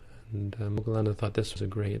 And Moggallana thought this was a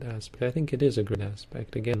great aspect. I think it is a great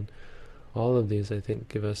aspect. Again, all of these, I think,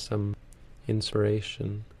 give us some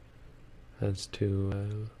inspiration as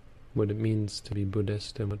to what it means to be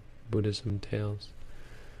Buddhist and what Buddhism entails.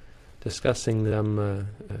 Discussing the Dhamma,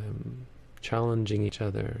 challenging each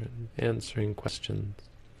other, and answering questions.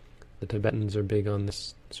 The Tibetans are big on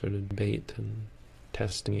this sort of debate and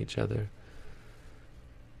testing each other,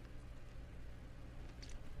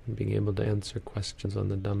 and being able to answer questions on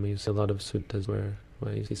the Dhamma. You see a lot of suttas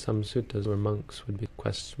you see some suttas where monks would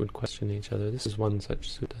question each other. This is one such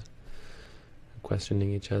sutta.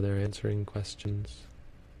 Questioning each other, answering questions,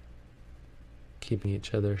 keeping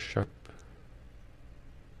each other sharp.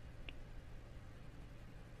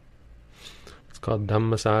 It's called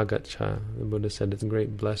Dhammasagacha. The Buddha said it's a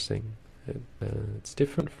great blessing. It's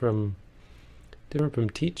different from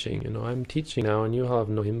teaching. I'm teaching now, and you have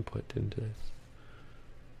no input into this.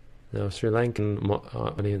 Now, Sri Lankan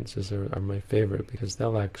audiences are my favorite, because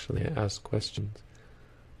they'll actually ask questions.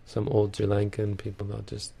 Some old Sri Lankan people, they'll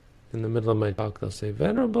just, in the middle of my talk, they'll say,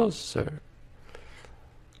 "Venerable Sir,"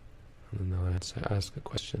 and then they'll ask a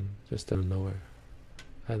question just out of nowhere.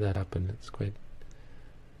 I had that happen. It's quite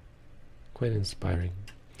inspiring.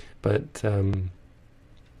 But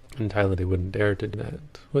in Thailand they wouldn't dare to do that,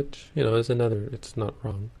 which, is another, it's not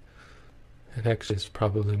wrong. It actually is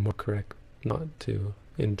probably more correct not to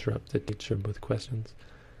interrupt the teacher with questions.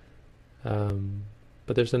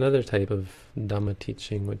 But there's another type of Dhamma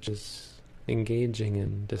teaching, which is engaging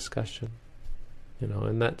in discussion,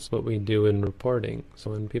 and that's what we do in reporting. So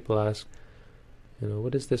when people ask,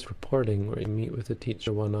 what is this reporting, where you meet with the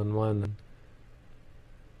teacher one-on-one,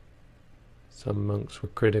 some monks were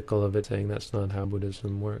critical of it, saying that's not how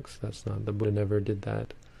Buddhism works. The Buddha never did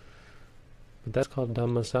that. But that's called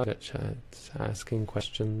Dhammasagacha. It's asking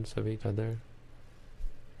questions of each other.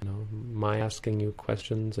 My asking you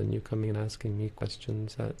questions and you coming and asking me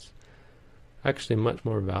questions, that's actually much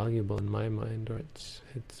more valuable in my mind, or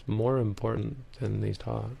it's more important than these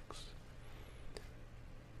talks.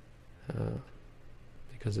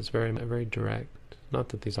 Because it's very, very direct. Not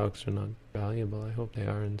that these talks are not valuable, I hope they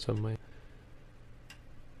are in some way.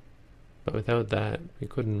 But without that, we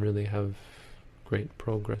couldn't really have great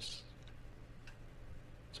progress.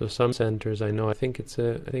 So some centers, I think it's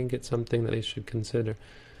something that they should consider.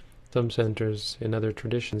 Some centers in other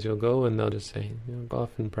traditions, you'll go and they'll just say, go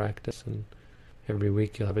off and practice, and every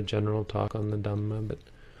week you'll have a general talk on the Dhamma, but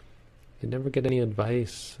you never get any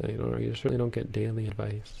advice, or you certainly don't get daily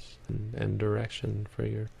advice and direction for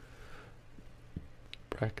your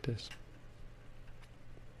practice.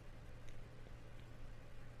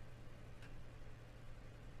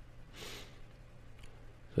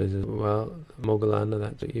 So he says, well, Moggallana,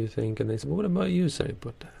 that's what you think. And they say, well, what about you,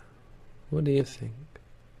 Sariputta? What do you think?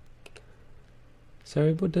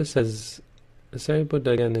 Sariputta says, Sariputta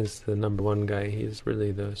again is the number one guy. He's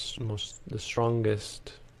really the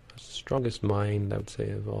strongest mind, I would say,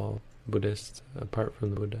 of all Buddhists, apart from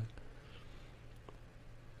the Buddha.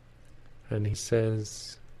 And he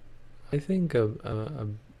says, I think of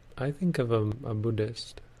a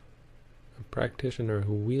Buddhist, a practitioner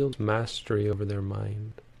who wields mastery over their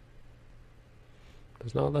mind,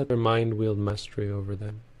 does not let their mind wield mastery over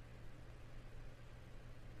them.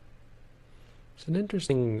 It's an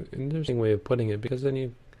interesting way of putting it, because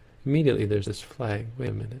then immediately there's this flag. Wait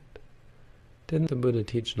a minute. Didn't the Buddha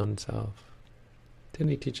teach non-self? Didn't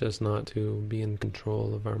he teach us not to be in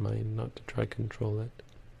control of our mind, not to try to control it?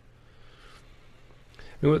 I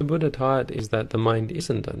mean, what the Buddha taught is that the mind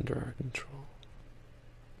isn't under our control.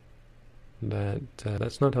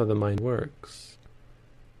 That's not how the mind works.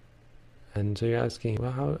 And so you're asking,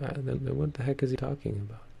 well, then what the heck is he talking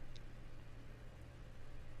about?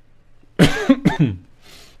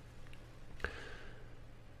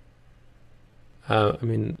 I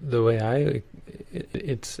mean, the way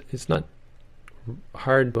it's not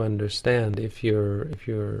hard to understand if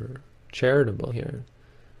you're charitable here,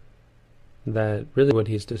 that really what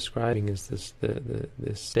he's describing is this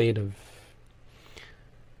state of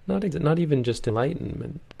not even just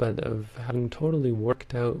enlightenment, but of having totally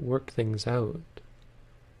worked things out,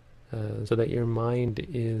 so that your mind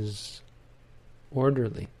is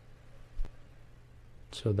orderly,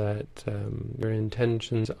 so that your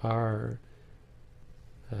intentions are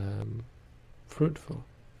fruitful.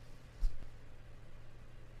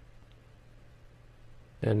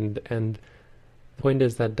 And the point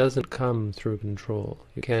is that doesn't come through control.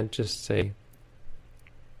 You can't just say,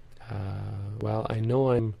 well, I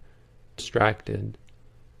know I'm distracted,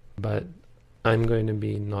 but I'm going to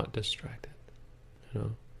be not distracted,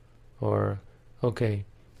 or okay,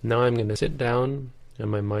 now I'm going to sit down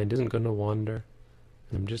and my mind isn't going to wander,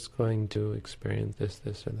 and I'm just going to experience this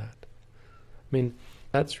or that. I mean,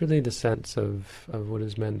 that's really the sense of what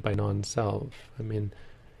is meant by non-self. I mean,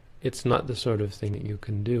 it's not the sort of thing that you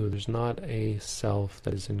can do. There's not a self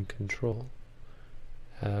that is in control.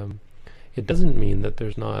 It doesn't mean that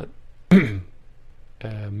there's not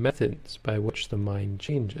methods by which the mind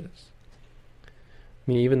changes. I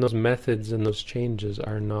mean, even those methods and those changes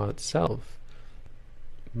are not self.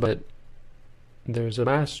 But there's a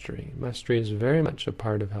mastery. Mastery is very much a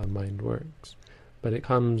part of how the mind works. But it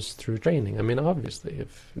comes through training. I mean, obviously,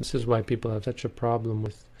 if this is why people have such a problem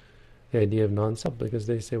with the idea of non-self, because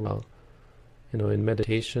they say, well, in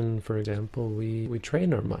meditation, for example, we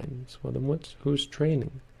train our minds. Well, then who's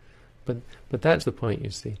training? But that's the point, you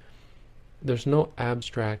see. There's no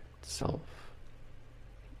abstract self.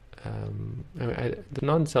 The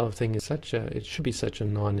non-self thing is it should be such a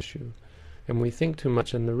non-issue. And we think too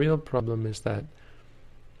much, and the real problem is that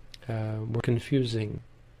we're confusing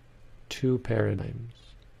two paradigms.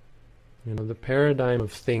 The paradigm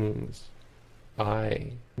of things,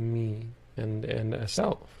 I, me, and a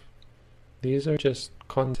self. These are just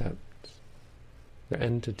concepts. They're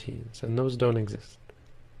entities, and those don't exist.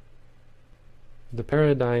 The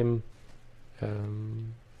paradigm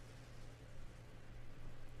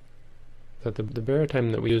the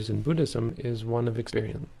paradigm that we use in Buddhism is one of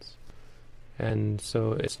experience. And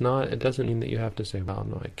so it doesn't mean that you have to say, well,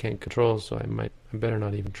 no, I can't control, so I better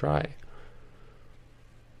not even try.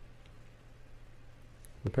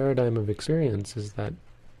 The paradigm of experience is that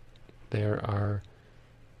there are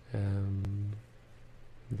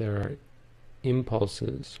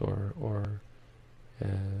impulses or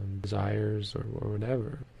desires or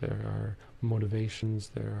whatever. There are motivations,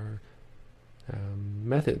 there are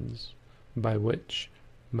methods by which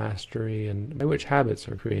mastery and by which habits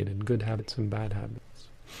are created, good habits and bad habits.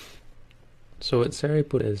 So what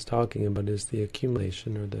Sariputta is talking about is the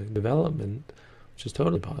accumulation or the development, which is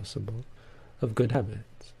totally possible, of good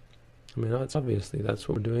habits. I mean, that's what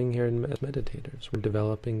we're doing here as meditators. We're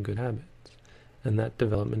developing good habits, and that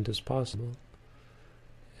development is possible.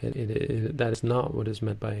 That is not what is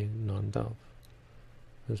meant by non-self.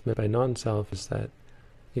 What's meant by non-self is that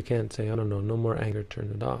you can't say, no more anger,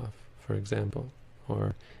 turn it off, for example.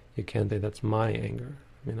 Or you can't say, that's my anger.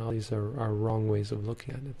 I mean, all these are wrong ways of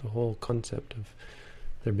looking at it. The whole concept of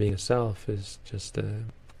there being a self is just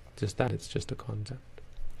that. It's just a concept.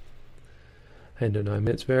 I don't know. I mean,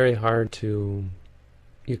 it's very hard to...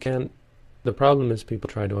 The problem is people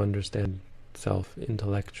try to understand self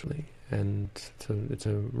intellectually. And it's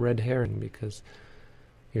a red herring, because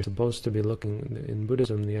you're supposed to be looking... In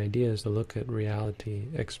Buddhism, the idea is to look at reality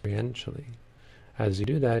experientially. As you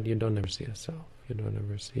do that, you don't ever see a self. You don't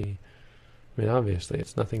ever see... I mean, obviously,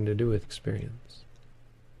 it's nothing to do with experience.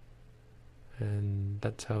 And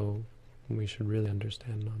that's how we should really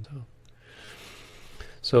understand non-self.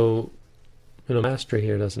 So, mastery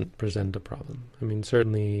here doesn't present a problem. I mean,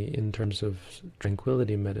 certainly in terms of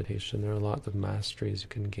tranquility meditation, there are lots of masteries you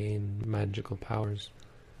can gain, magical powers.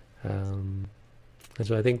 And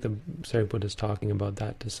so I think the Sariputta is talking about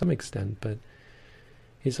that to some extent, but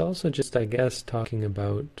he's also just, I guess, talking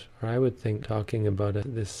about, or I would think talking about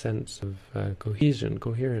this sense of cohesion,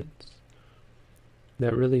 coherence,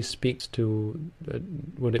 that really speaks to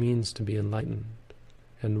what it means to be enlightened,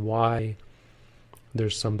 and why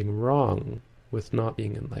there's something wrong with not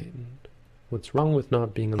being enlightened. What's wrong with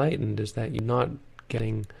not being enlightened is that you're not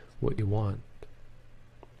getting what you want,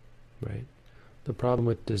 right? The problem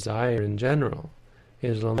with desire in general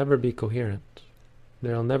is it'll never be coherent.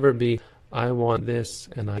 There'll never be, I want this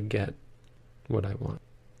and I get what I want,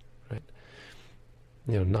 right?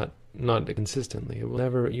 Not consistently. You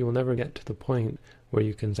will never get to the point where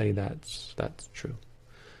you can say that's true.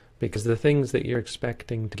 Because the things that you're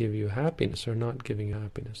expecting to give you happiness are not giving you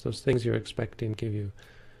happiness. Those things you're expecting to give you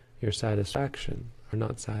your satisfaction are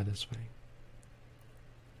not satisfying.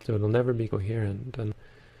 So it'll never be coherent. And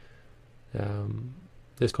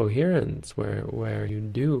this coherence where you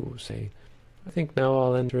do say, I think now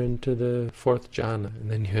I'll enter into the fourth jhana,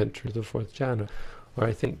 and then you enter the fourth jhana. Or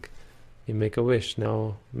I think you make a wish,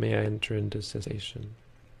 now may I enter into cessation,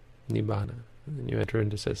 nibbana, and then you enter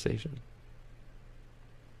into cessation.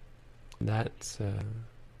 That's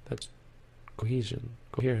cohesion,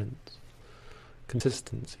 coherence,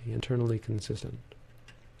 consistency, internally consistent.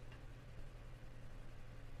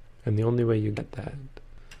 And the only way you get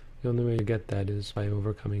that is by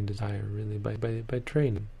overcoming desire, really, by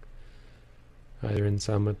training. Either in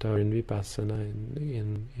samatha or in vipassana,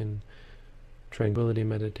 in tranquility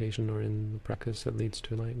meditation, or in the practice that leads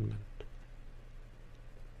to enlightenment.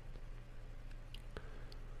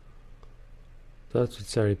 So that's what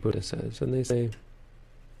Sariputta says. And they say,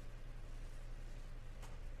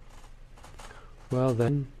 well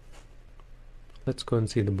then, let's go and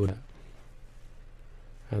see the Buddha.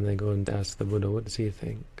 And they go and ask the Buddha, what does he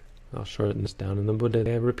think? I'll shorten this down. And the Buddha,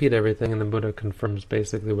 they repeat everything, and the Buddha confirms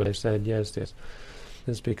basically what I said. Yes,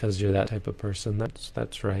 it's because you're that type of person.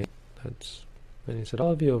 That's right. And he said,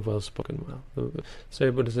 all of you have well spoken well.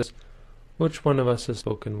 So Buddha says, which one of us has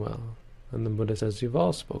spoken well? And the Buddha says, you've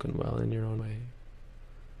all spoken well in your own way.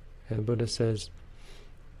 And the Buddha says,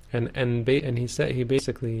 and he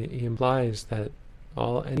basically implies that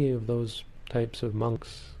any of those types of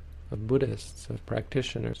monks, of Buddhists, of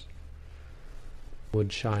practitioners,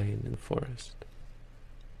 would shine in the forest.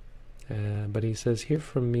 But he says, hear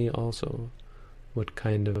from me also what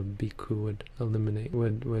kind of a bhikkhu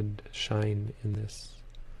would shine in this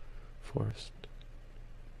forest.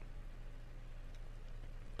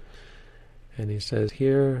 And he says,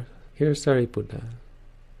 here Sariputta,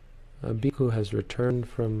 a bhikkhu has returned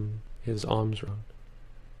from his alms round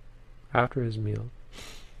after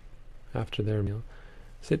their meal,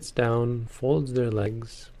 sits down, folds their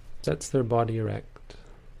legs, sets their body erect,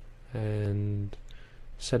 and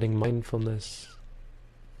setting mindfulness,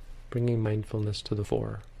 bringing mindfulness to the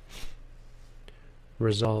fore,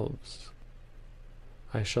 resolves,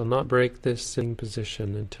 I shall not break this sitting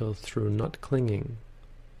position until through not clinging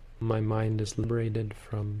my mind is liberated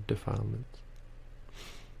from defilement.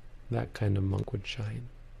 That kind of monk would shine.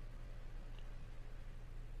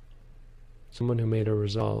 Someone who made a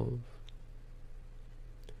resolve.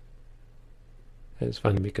 And it's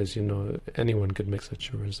funny because, anyone could make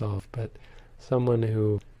such a resolve, but someone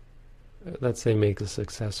who, let's say, makes a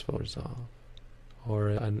successful resolve, or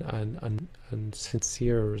an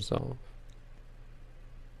sincere resolve,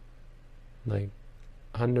 like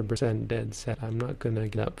 100% dead set, I'm not going to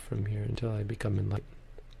get up from here until I become enlightened.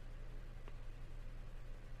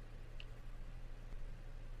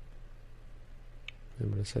 The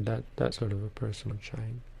Buddha said that sort of a person would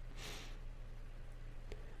shine.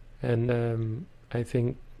 And I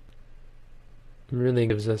think really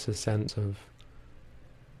gives us a sense of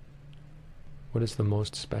what is the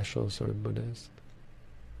most special sort of Buddhist.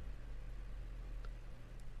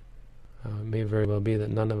 It may very well be that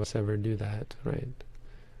none of us ever do that, right?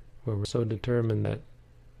 Where we're so determined that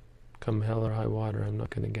come hell or high water, I'm not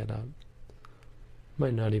going to get up.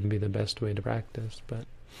 Might not even be the best way to practice, but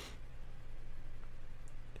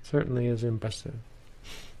it certainly is impressive.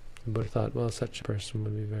 The Buddha thought, well, such a person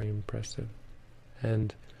would be very impressive.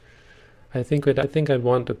 And I think I'd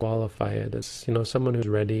want to qualify it as, someone who's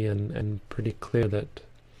ready and pretty clear that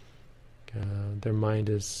their mind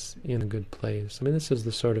is in a good place. I mean, this is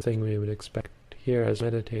the sort of thing we would expect here as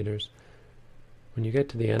meditators. when you get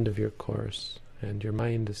to the end of your course and your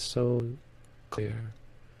mind is so clear,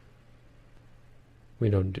 we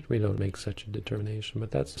don't make such a determination,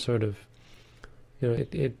 but that's sort of,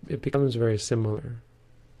 it becomes very similar,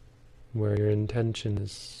 where your intention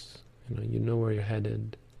is, you know where you're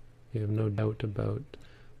headed, you have no doubt about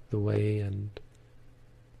the way, and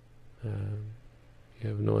you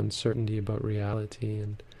have no uncertainty about reality,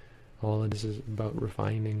 and all it is about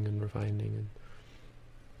refining, and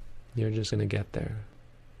you're just going to get there.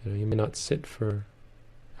 You may not sit for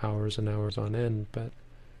hours and hours on end, but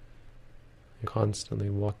you're constantly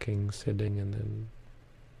walking, sitting, and then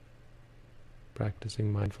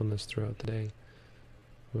practicing mindfulness throughout the day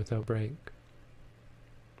without break.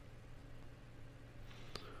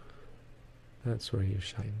 That's where you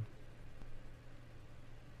shine.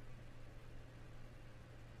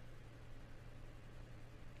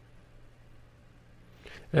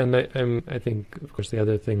 And I think, of course, the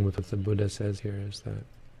other thing with what the Buddha says here is that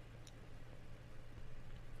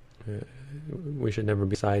we should never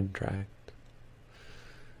be sidetracked.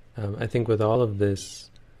 I think with all of this,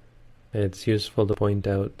 it's useful to point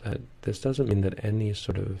out that this doesn't mean that any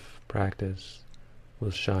sort of practice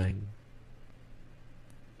will shine.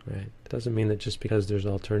 Right? It doesn't mean that just because there's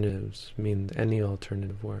alternatives means any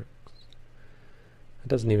alternative works. It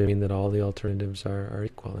doesn't even mean that all the alternatives are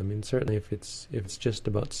equal. I mean, certainly if it's just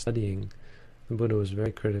about studying, the Buddha was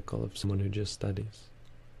very critical of someone who just studies,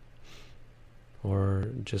 or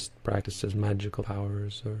just practices magical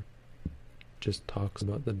powers, or just talks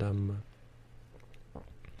about the Dhamma.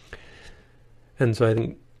 And so I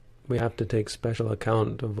think we have to take special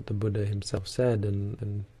account of what the Buddha himself said,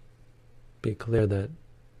 and be clear that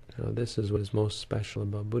this is what is most special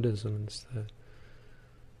about Buddhism. It's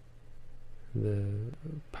the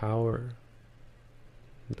power,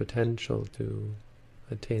 the potential to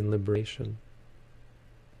attain liberation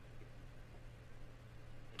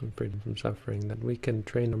and freedom from suffering, that we can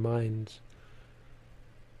train our minds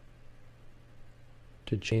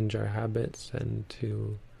to change our habits, and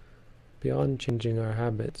to, beyond changing our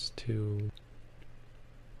habits, to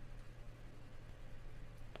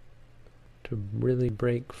really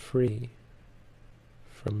break free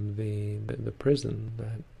from the prison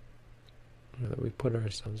that we put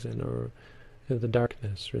ourselves in, or the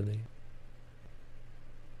darkness, really.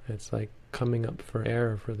 It's like coming up for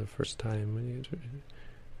air for the first time.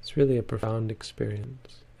 It's really a profound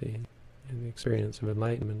experience. The experience of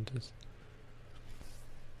enlightenment is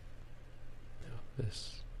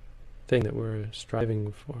this thing that we're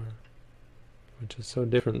striving for, which is so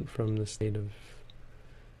different from the state of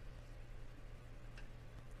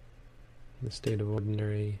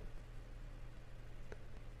ordinary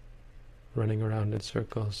running around in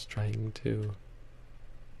circles trying to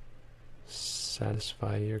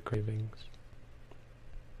satisfy your cravings.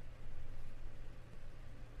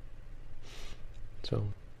 So,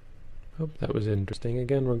 hope that was interesting.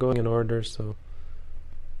 Again, we're going in order, so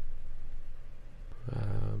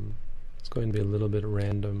it's going to be a little bit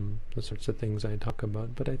random, the sorts of things I talk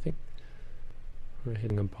about, but I think we're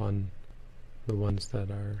hitting upon the ones that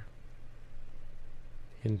are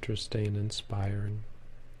interesting, inspiring,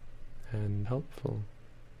 and helpful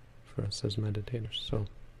for us as meditators. So,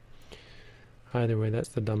 either way, that's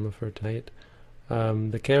the Dhamma for tonight.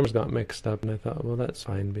 The cameras got mixed up, and I thought, well, that's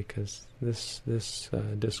fine, because this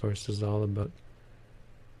discourse is all about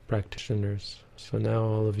practitioners. So now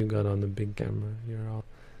all of you got on the big camera. You're all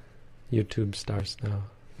YouTube stars now.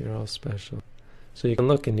 You're all special. So you can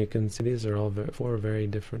look and you can see these are all five very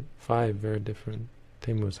different,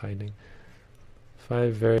 Tim was hiding,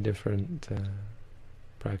 5 very different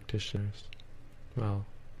practitioners. Well,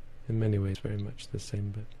 in many ways very much the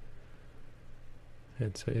same, but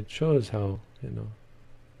it shows how,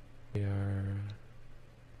 we are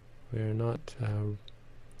not,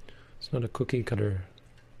 it's not a cookie cutter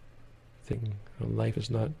thing. Life is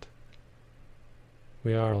not,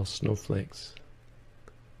 we are all snowflakes.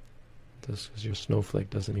 Just because you're a snowflake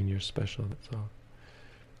doesn't mean you're special, that's all.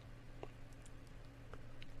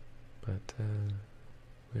 But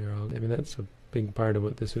we are all, that's a big part of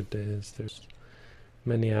what the sutta is. There's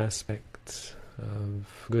many aspects of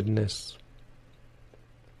goodness,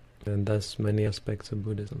 and thus many aspects of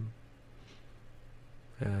Buddhism.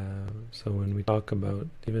 So when we talk about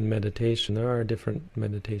even meditation, there are different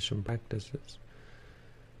meditation practices.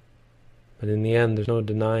 But in the end, there's no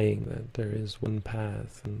denying that there is one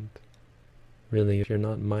path, and really, if you're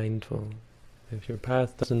not mindful, if your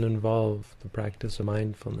path doesn't involve the practice of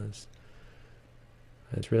mindfulness,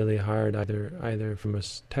 it's really hard, either from a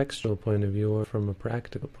textual point of view or from a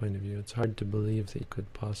practical point of view. It's hard to believe that you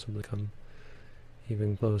could possibly come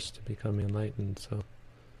even close to becoming enlightened. So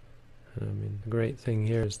And I mean, the great thing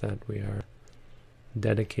here is that we are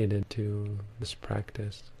dedicated to this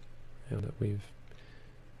practice, that we've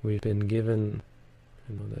been given,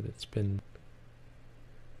 that it's been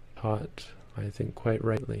taught, I think quite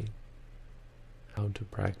rightly, how to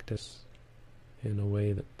practice in a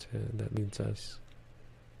way that leads us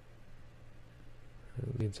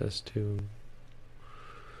to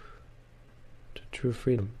true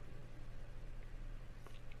freedom.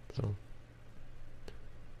 So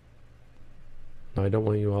now I don't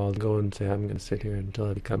want you all to go and say, I'm going to sit here until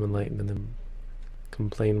I become enlightened, and then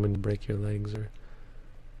complain when you break your legs, or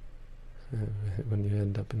when you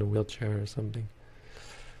end up in a wheelchair or something.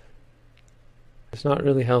 It's not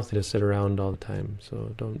really healthy to sit around all the time,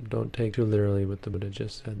 so don't take too literally what the Buddha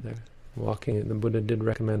just said there. The Buddha did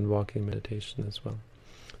recommend walking meditation as well.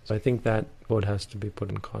 So I think that quote has to be put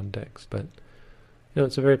in context, but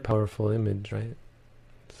it's a very powerful image, right?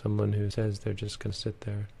 Someone who says they're just going to sit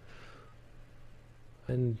there.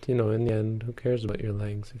 And, in the end, who cares about your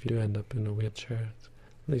legs? If you do end up in a wheelchair,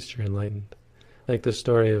 at least you're enlightened. Like the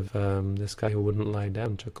story of this guy who wouldn't lie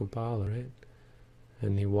down, Chakopala, right?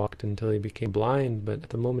 And he walked until he became blind, but at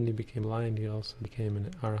the moment he became blind, he also became an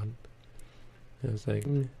arahant. It was like,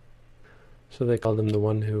 So they called him the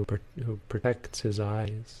one who protects his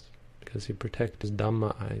eyes, because he protects his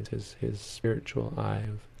Dhamma eyes, his spiritual eye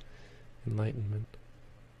of enlightenment.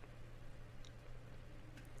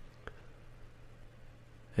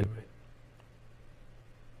 Anyway,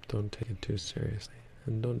 don't take it too seriously,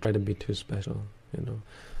 and don't try to be too special.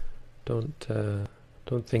 Don't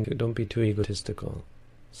be too egotistical.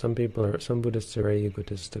 Some Buddhists are very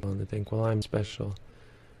egotistical, and they think, well, I'm special.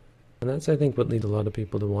 And that's, I think, what leads a lot of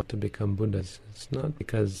people to want to become Buddhas. It's not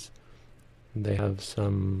because they have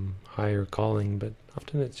some higher calling, but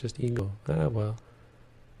often it's just ego. Well,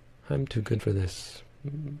 I'm too good for this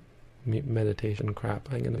meditation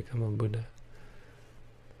crap. I'm going to become a Buddha.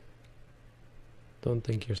 Don't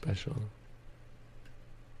think you're special.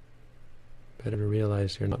 Better to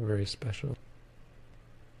realize you're not very special.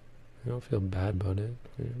 Don't feel bad about it.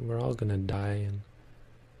 We're all going to die,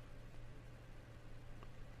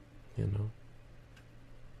 and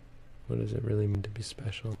what does it really mean to be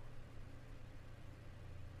special?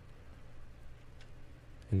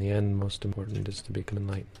 In the end, most important is to become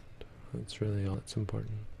enlightened. That's really all that's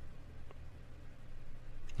important.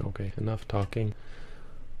 Okay, enough talking.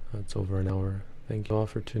 It's over an hour. Thank you all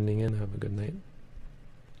for tuning in. Have a good night.